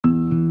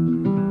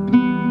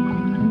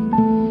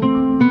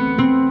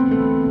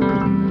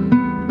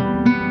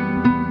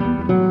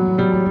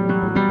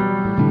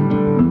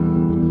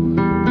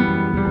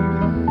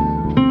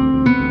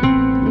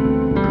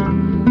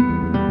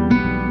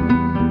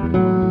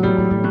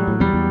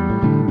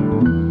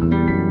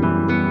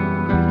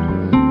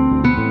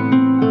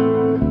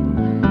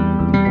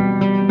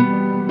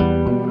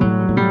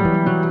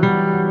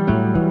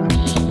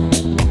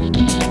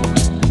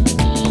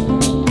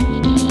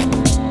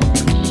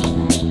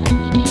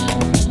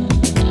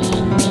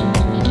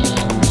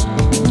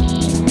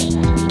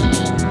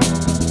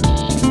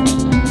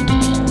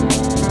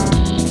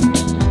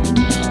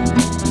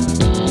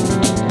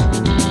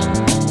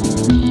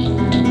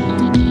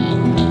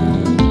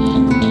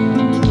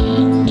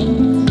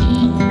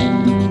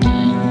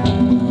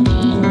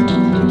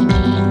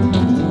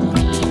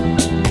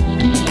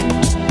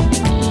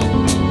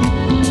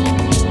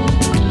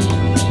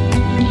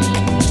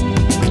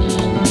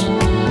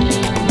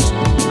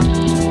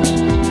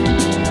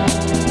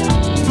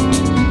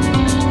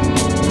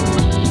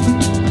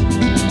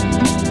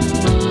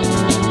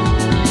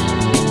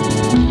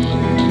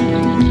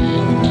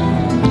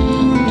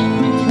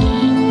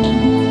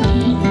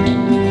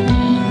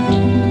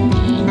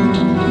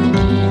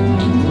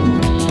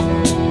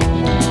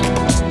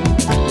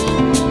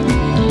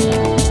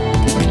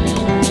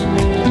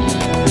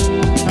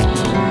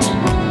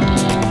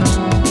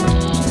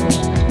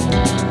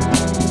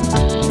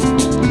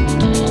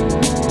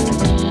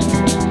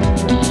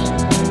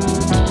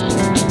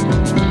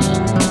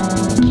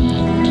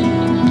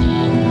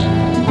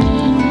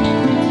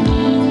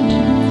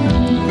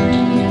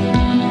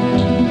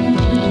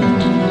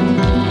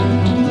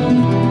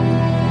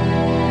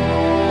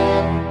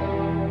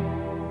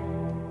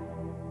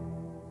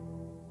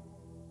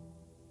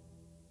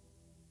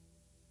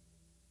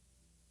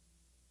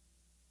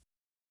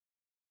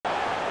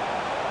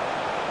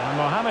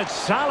Mohamed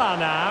Salah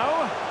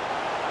now.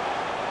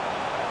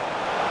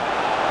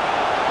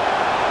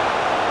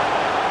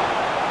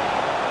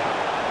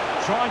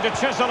 Trying to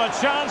chisel a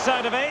chance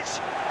out of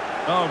it.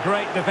 Oh,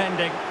 great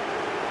defending.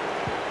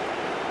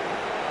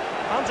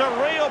 Under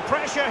real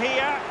pressure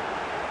here.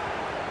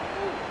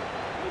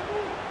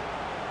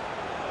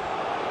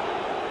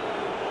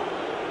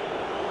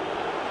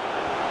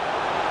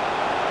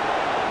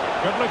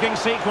 Good-looking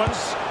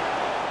sequence.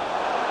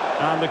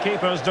 And the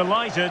keeper's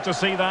delighted to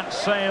see that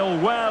sail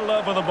well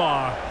over the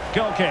bar.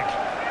 Goal kick.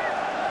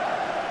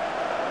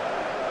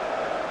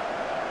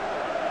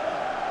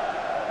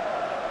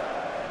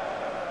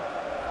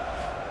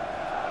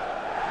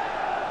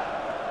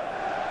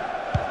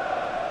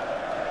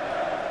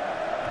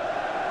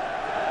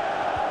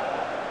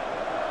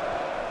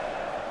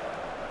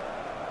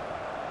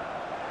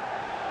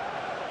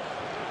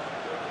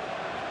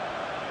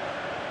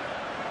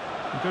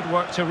 Good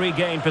work to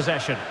regain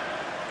possession.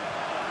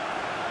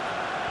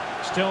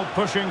 Still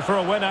pushing for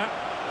a winner.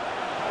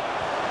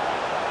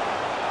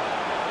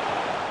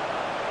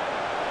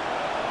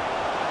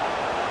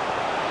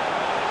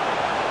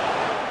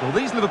 Well,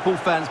 these Liverpool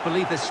fans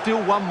believe there's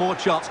still one more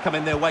chance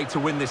coming their way to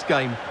win this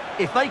game.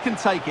 If they can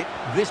take it,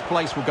 this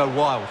place will go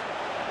wild.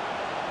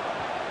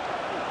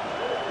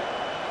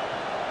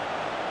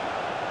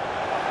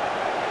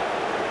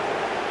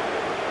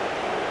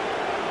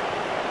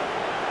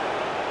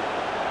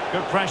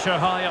 Good pressure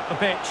high up the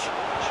pitch,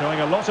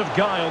 showing a lot of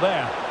guile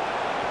there.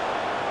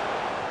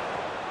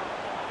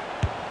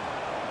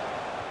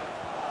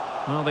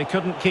 Well, they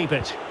couldn't keep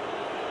it.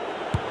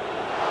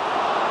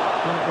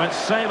 Well, it went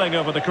sailing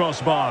over the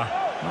crossbar.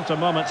 Not a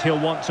moment he'll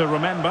want to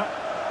remember.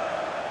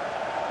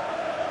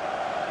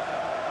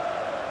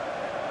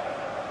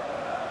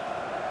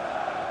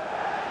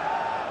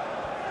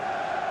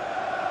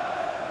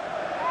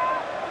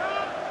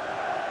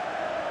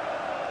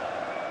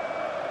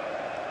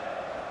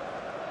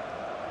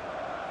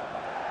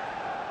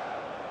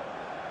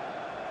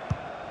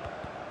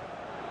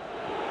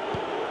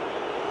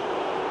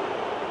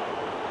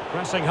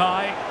 Pressing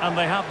high, and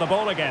they have the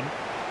ball again.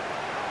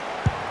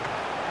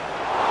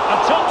 A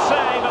top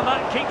save, and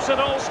that keeps it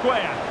all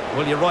square.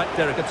 Well, you're right,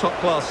 Derek, a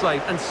top-class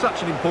save, and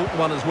such an important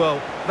one as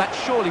well. That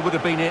surely would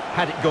have been it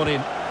had it gone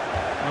in.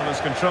 Well,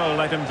 his control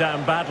let him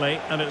down badly,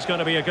 and it's going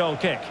to be a goal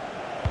kick.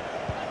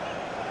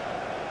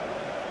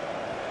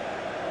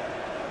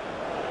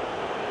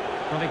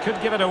 Well, he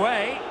could give it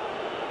away.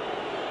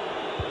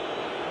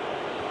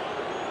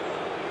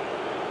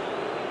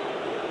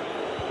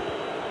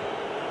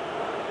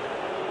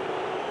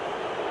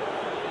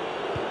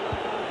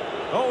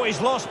 Oh,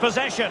 he's lost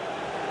possession.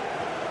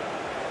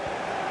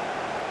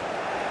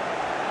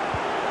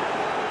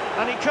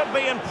 And he could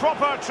be in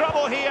proper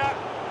trouble here.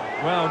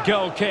 Well,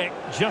 goal kick,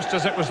 just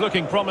as it was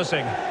looking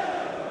promising.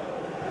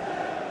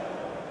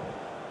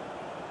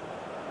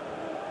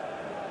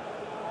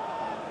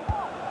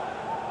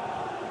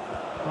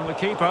 Well, the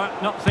keeper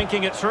not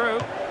thinking it through.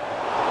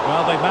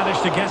 Well, they've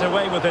managed to get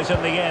away with it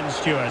in the end,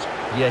 Stuart.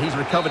 Yeah, he's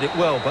recovered it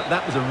well, but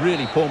that was a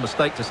really poor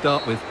mistake to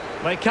start with.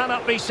 They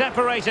cannot be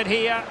separated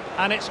here,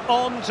 and it's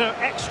on to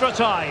extra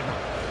time.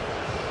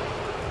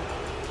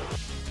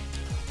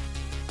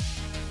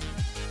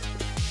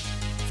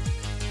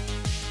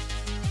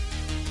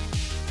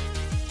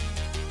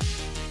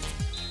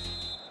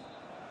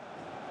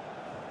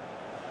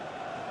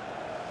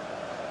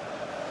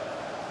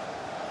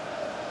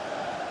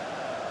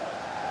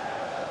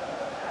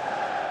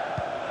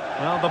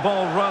 Well, the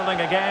ball rolling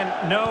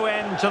again, no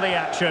end to the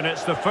action.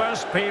 It's the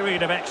first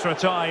period of extra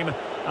time,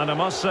 and I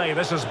must say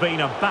this has been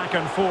a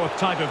back-and-forth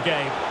type of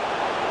game.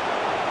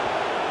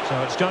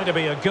 So it's going to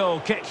be a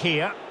goal kick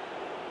here.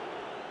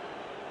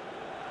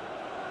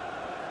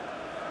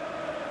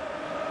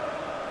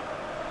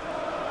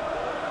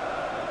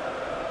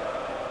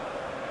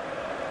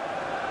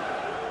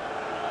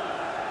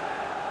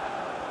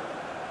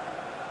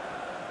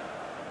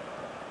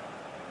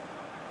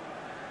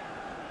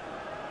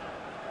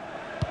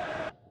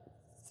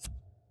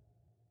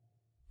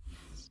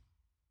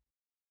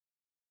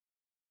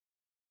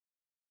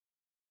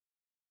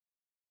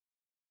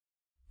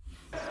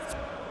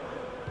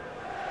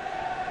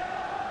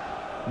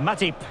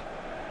 Matip.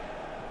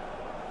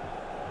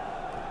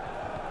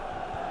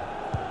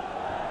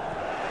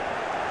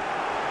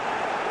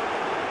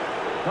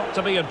 Not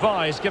to be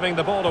advised giving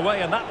the ball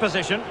away in that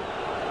position.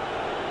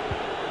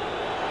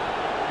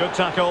 Good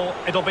tackle,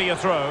 it'll be a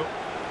throw.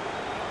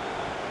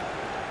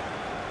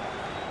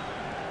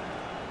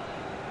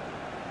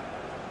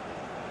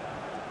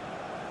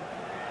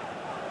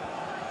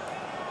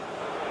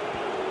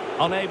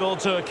 Unable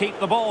to keep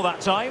the ball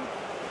that time.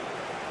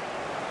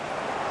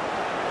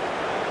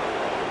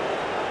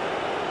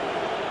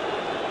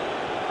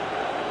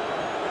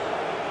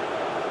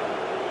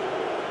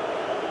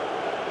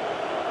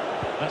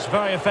 That's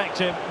very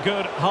effective,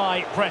 good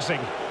high pressing.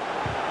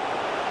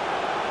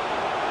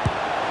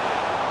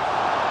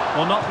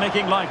 Well, not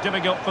making life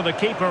difficult for the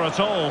keeper at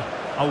all.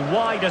 A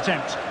wide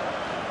attempt.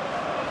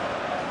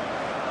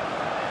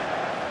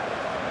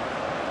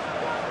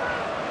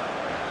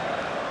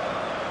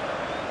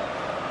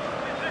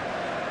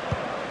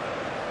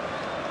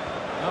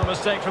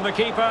 mistake from the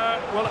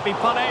keeper. Will it be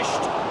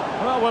punished?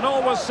 Well, when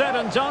all was said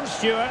and done,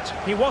 Stuart,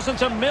 he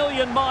wasn't a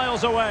million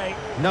miles away.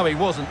 No, he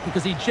wasn't,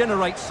 because he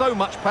generates so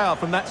much power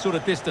from that sort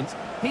of distance.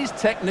 His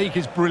technique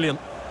is brilliant.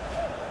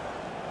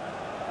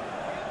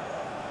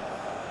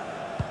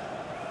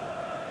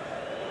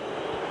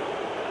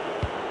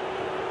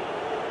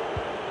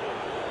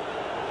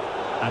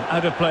 And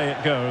out of play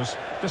it goes.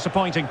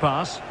 Disappointing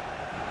pass.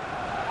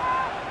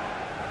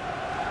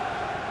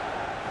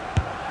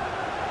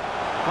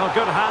 Well,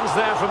 good hands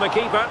there from the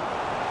keeper.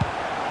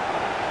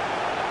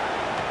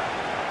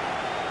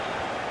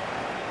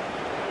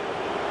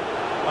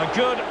 A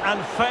good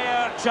and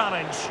fair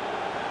challenge.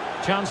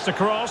 Chance to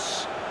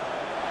cross.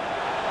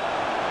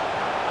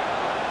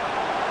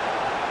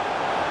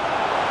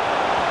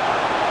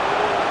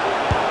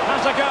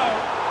 Has a go.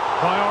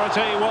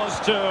 Priority was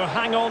to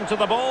hang on to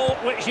the ball,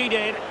 which he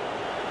did.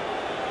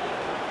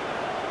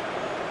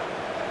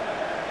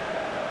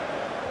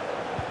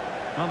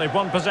 Well, they've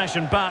won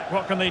possession back.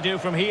 What can they do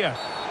from here?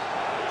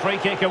 Free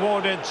kick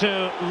awarded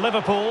to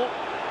Liverpool.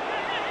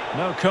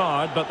 No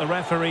card, but the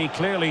referee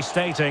clearly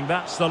stating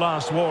that's the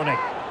last warning.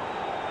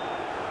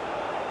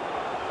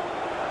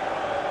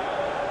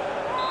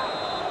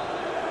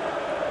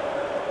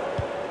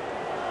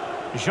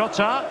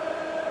 Jota.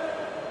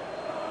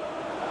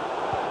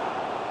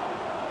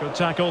 Good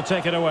tackle,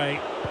 take it away.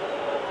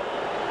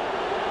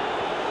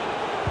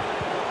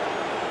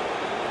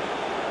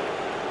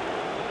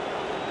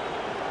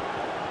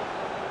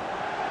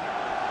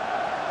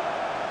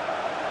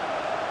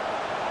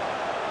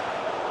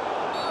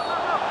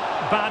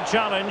 Bad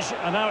challenge,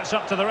 and now it's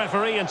up to the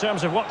referee in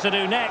terms of what to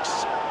do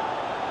next.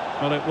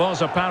 Well, it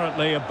was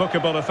apparently a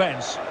bookable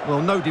offence.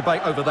 Well, no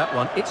debate over that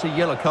one. It's a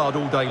yellow card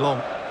all day long.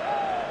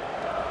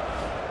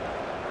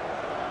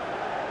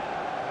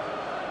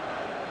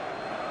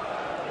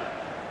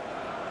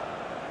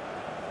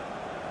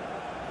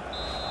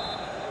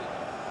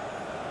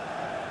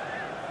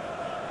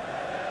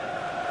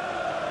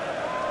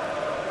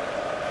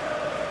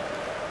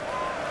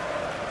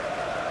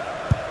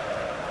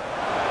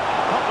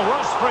 The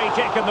worst free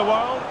kick in the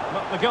world,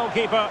 but the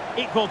goalkeeper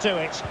equal to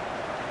it.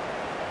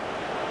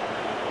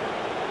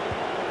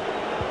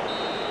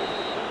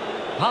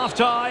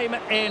 Half-time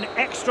in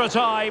extra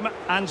time,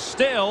 and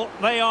still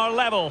they are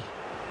level.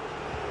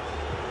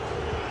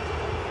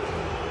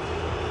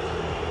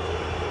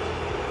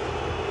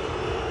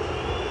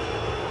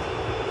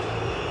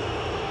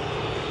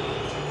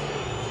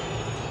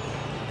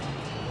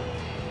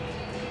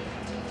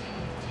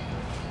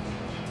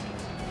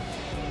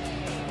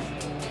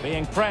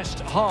 Being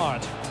pressed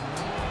hard.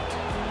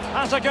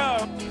 Has a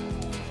go.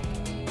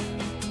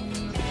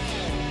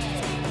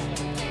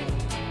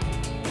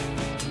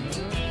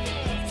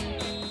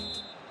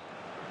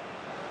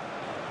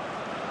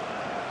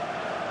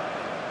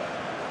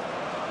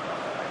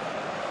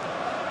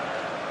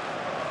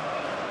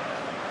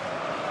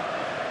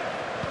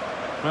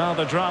 Well,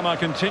 the drama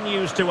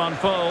continues to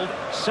unfold.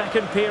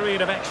 Second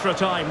period of extra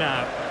time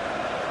now.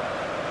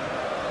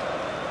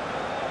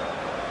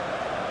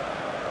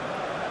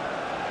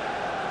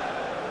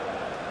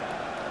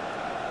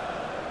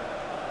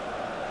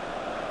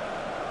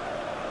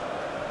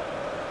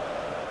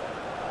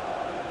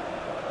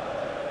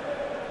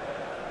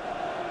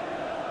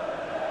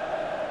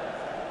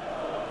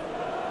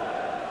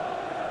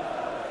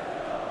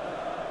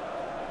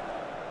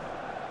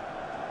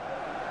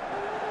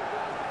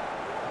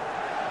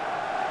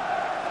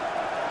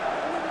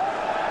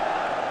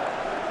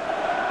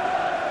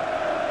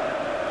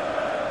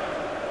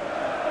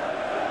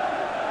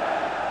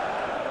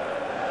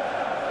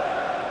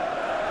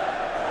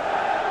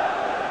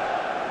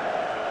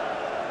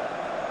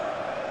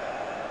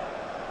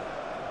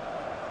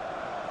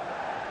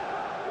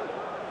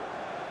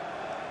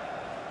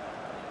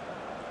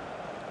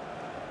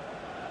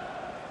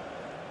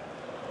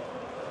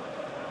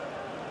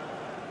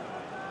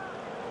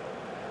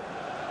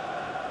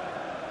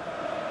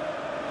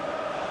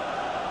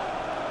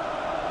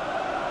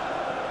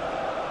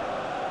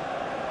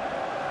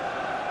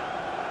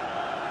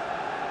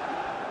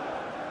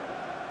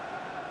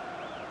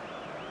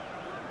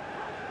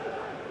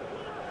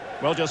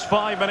 Well, just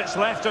 5 minutes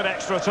left at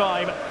extra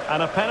time,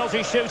 and a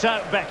penalty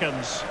shootout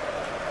beckons.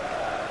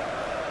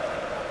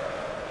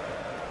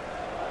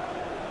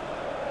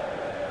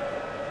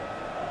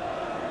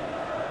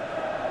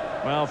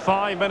 Well,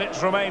 5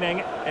 minutes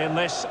remaining in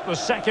this, the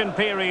second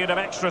period of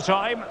extra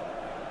time.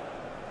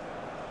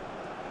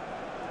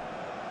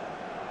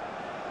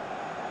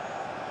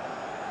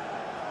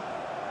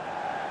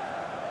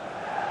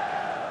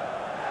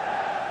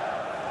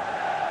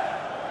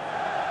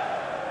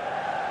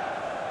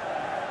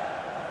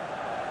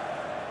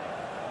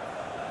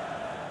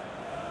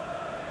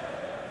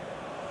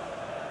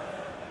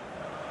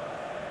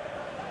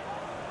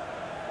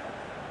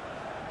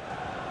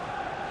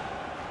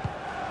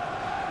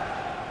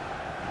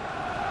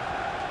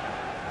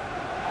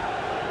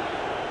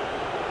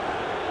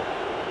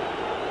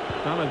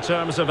 Well, in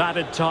terms of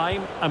added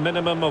time, a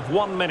minimum of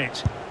 1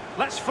 minute.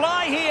 Let's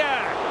fly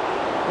here!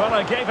 Well,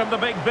 I gave him the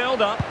big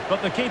build-up,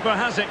 but the keeper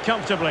has it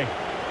comfortably.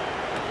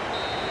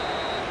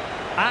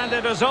 And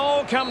it has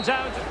all come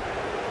down to...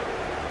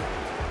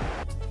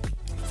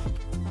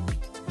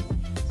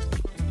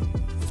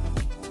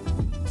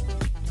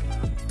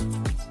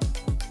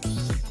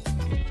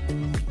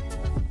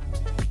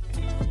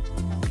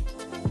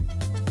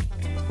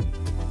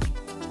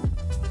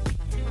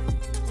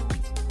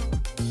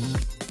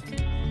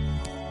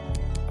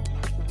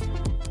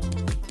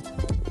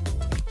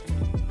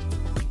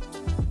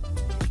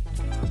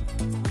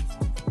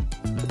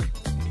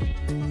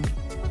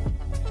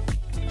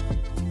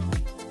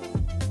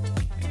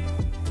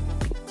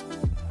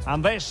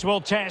 And this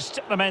will test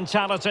the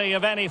mentality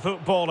of any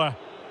footballer.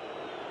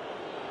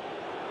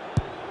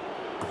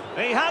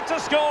 He had to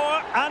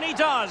score, and he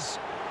does.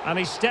 And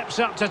he steps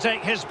up to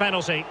take his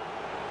penalty.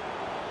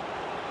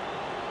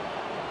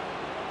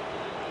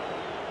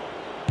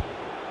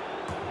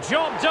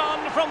 Job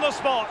done from the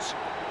spot.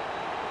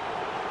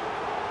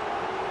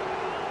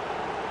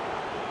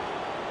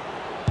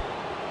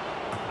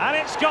 And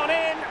it's gone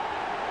in.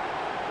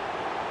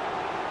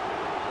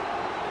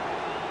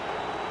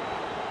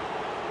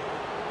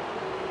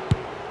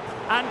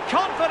 And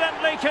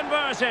confidently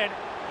converted.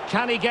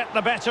 Can he get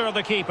the better of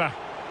the keeper?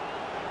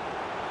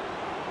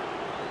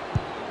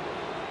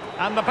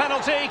 And the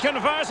penalty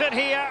converted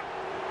here.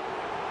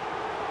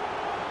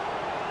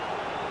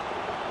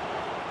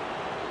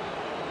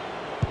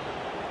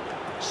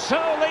 So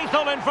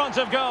lethal in front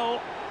of goal.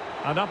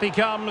 And up he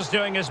comes,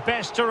 doing his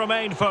best to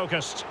remain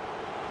focused.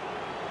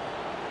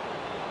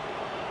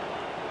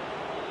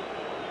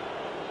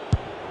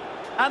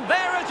 And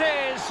there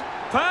it is,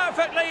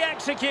 perfectly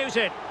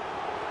executed.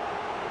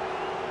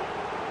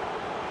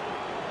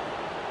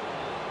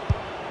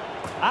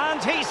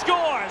 And he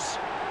scores.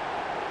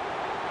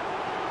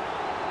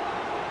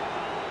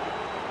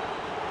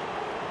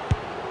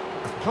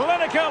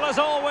 Clinical as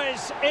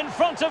always, in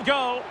front of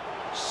goal.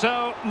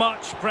 So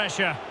much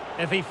pressure.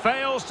 If he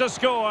fails to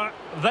score,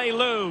 they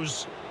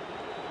lose.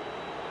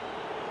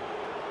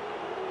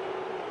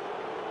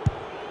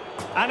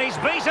 And he's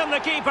beaten the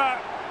keeper.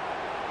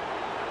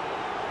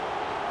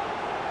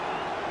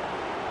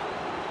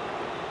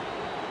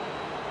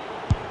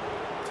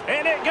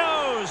 In it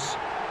goes.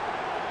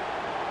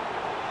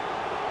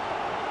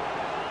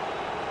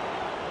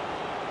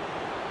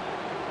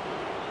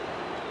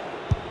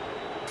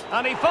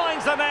 And he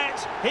finds the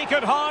net. He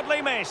could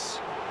hardly miss.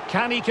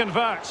 Can he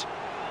convert?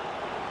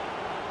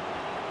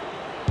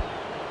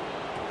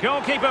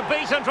 Goalkeeper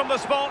beaten from the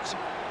spot.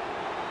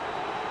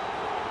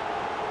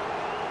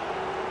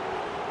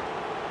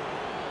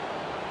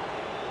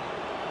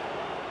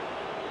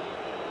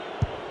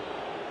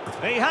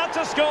 He had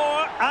to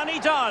score, and he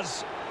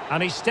does.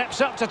 And he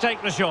steps up to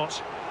take the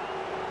shot.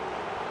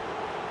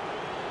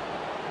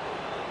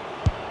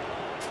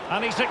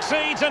 And he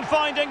succeeds in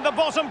finding the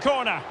bottom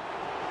corner.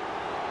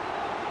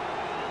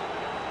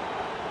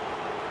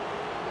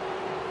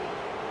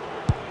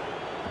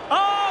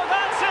 Oh,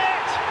 that's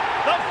it!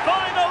 The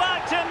final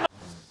act in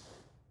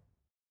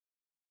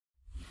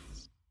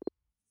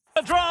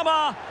the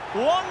drama.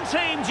 One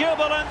team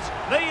jubilant,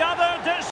 the other